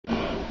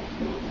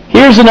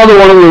Here's another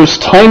one of those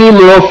tiny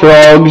little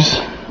frogs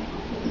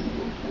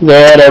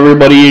that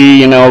everybody,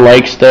 you know,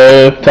 likes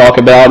to talk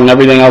about and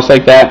everything else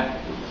like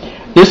that.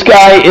 This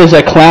guy is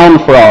a clown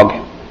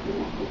frog.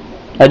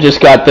 I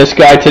just got this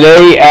guy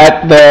today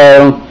at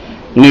the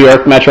New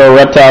York Metro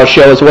Reptile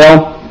Show as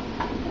well.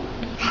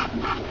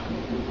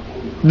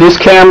 This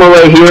camera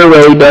right here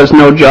really does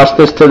no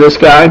justice to this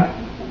guy.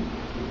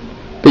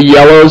 The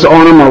yellows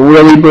on him are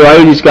really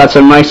bright. He's got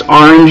some nice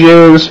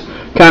oranges,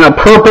 kind of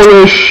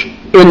purplish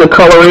in the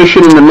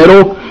coloration in the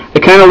middle.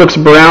 It kind of looks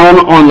brown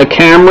on the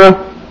camera,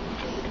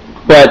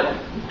 but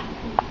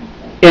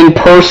in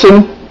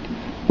person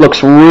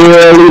looks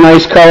really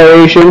nice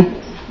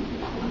coloration.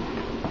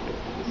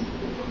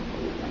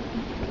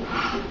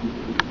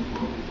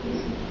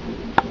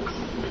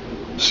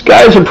 These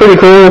guys are pretty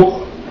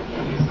cool.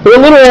 They're a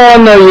little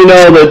on the, you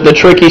know, the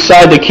tricky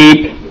side to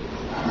keep,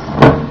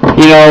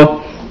 you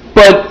know,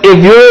 but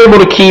if you're able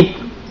to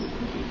keep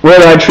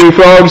red-eyed tree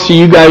frogs,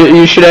 you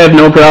should have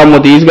no problem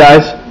with these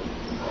guys,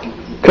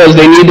 because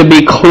they need to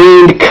be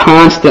cleaned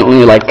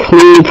constantly, like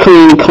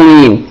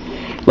clean.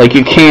 Like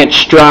you can't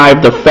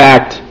strive the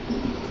fact,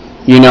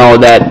 you know,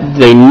 that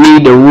they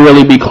need to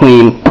really be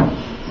clean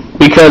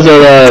because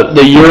of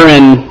the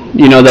urine,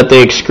 you know, that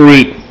they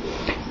excrete,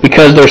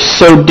 because they're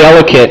so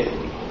delicate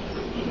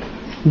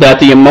that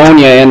the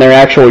ammonia in their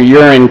actual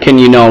urine can,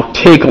 you know,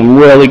 take them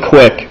really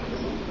quick.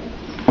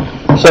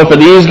 So for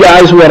these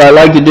guys, what I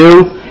like to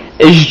do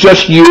is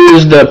just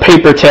use the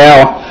paper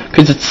towel,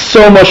 because it's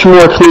so much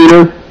more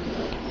cleaner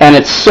and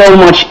it's so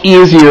much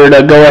easier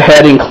to go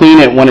ahead and clean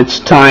it when it's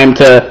time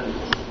to,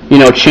 you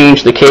know,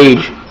 change the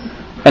cage.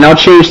 And I'll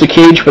change the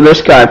cage for this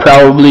guy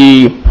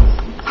probably a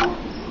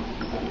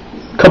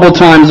couple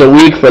times a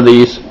week for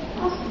these,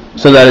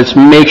 so that it's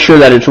make sure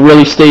that it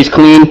really stays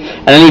clean.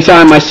 And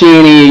anytime I see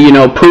any, you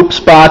know, poop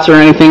spots or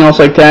anything else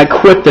like that,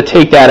 quick to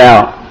take that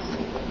out.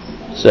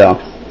 So,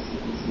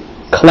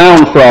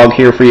 clown frog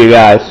here for you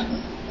guys.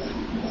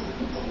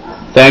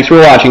 Thanks for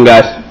watching,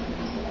 guys.